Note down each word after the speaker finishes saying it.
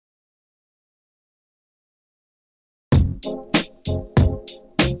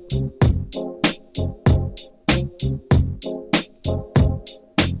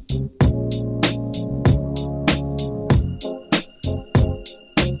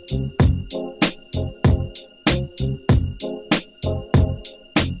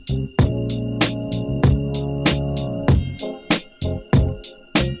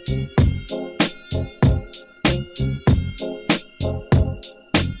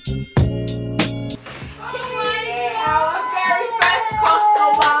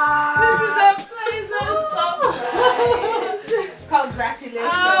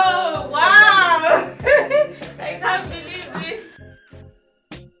Congratulations. Oh, wow. I can't believe this.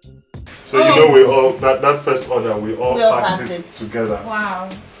 So you know we all, that first order, we all packed it together. Wow.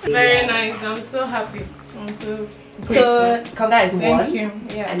 Very nice. I'm so happy. I'm so grateful. So Konga is one. Thank you.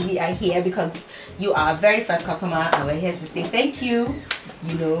 Yeah. And we are here because you are our very first customer and we're here to say thank you,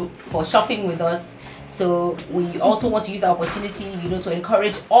 you know, for shopping with us. So we also want to use the opportunity, you know, to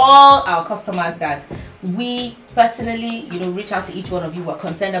encourage all our customers that we personally, you know, reach out to each one of you. We're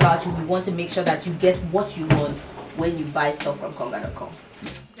concerned about you. We want to make sure that you get what you want when you buy stuff from Konga.com.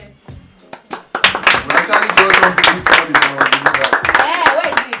 Yeah, where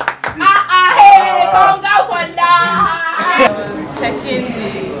is it? Hey, Konga for life! Checking the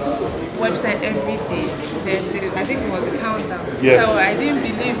website every day. I think it was the countdown. Yes. So I didn't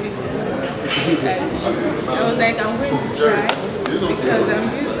believe it. I was like, I'm going to try because I'm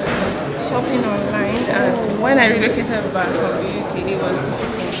used to shopping online, and when I relocated back from the UK, it was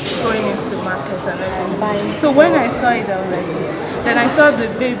difficult going into the market and everything. So when I saw it, I was like, then I saw the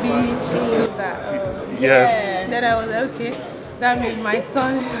baby suit that. Yes. Then I was like, okay, that means my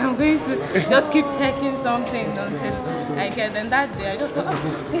son, I'm going to just keep checking some things until I get. Then that day, I just thought,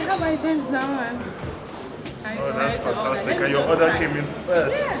 oh, they have items now, and that's fantastic. And your order came in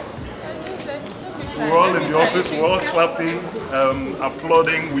first. Yeah. We were all in the office, we were all clapping,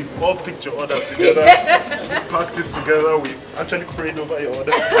 applauding. We all picked your order together, packed it together. We actually prayed over your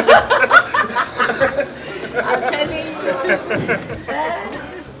order. I'm telling you.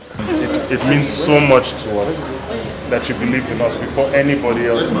 It means so much to us that you believed in us before anybody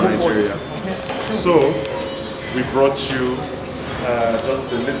else in Nigeria. So we brought you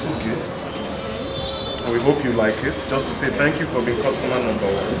just a little gift. And we hope you like it, just to say thank you for being customer number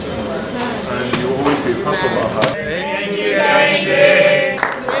one. And you always be part of our heart. Thank you, thank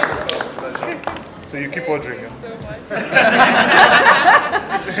you. So you keep ordering it.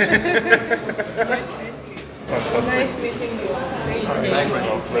 Fantastic. Nice meeting you.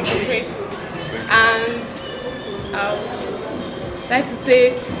 Thank you. And I'd like to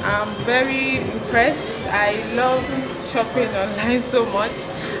say I'm very impressed. I love shopping online so much,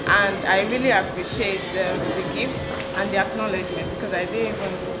 and I really appreciate the gift and the acknowledgement, because I didn't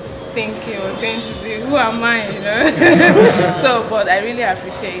even think it was going to be, who am I, you know? So, but I really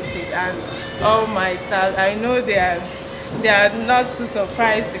appreciate it, and all my staff, I know they are not too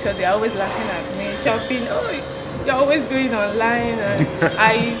surprised because they are always laughing at me, shopping, oh, you're always going online, and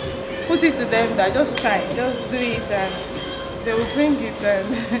I put it to them that just try, just do it, and they will bring it, and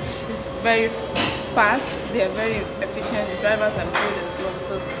it's very fast, they are very efficient, the drivers are good as well,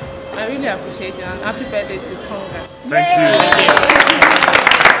 so I really appreciate it, and happy birthday to Konga.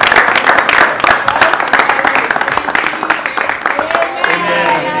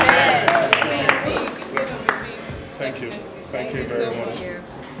 Thank you. Thank you. Thank you very much.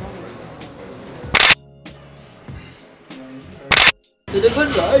 To the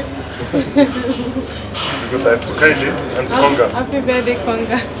good life. The good life to Kaili and to Konga. Happy birthday,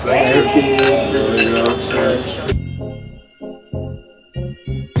 Konga.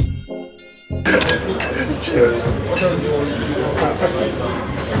 Cheers.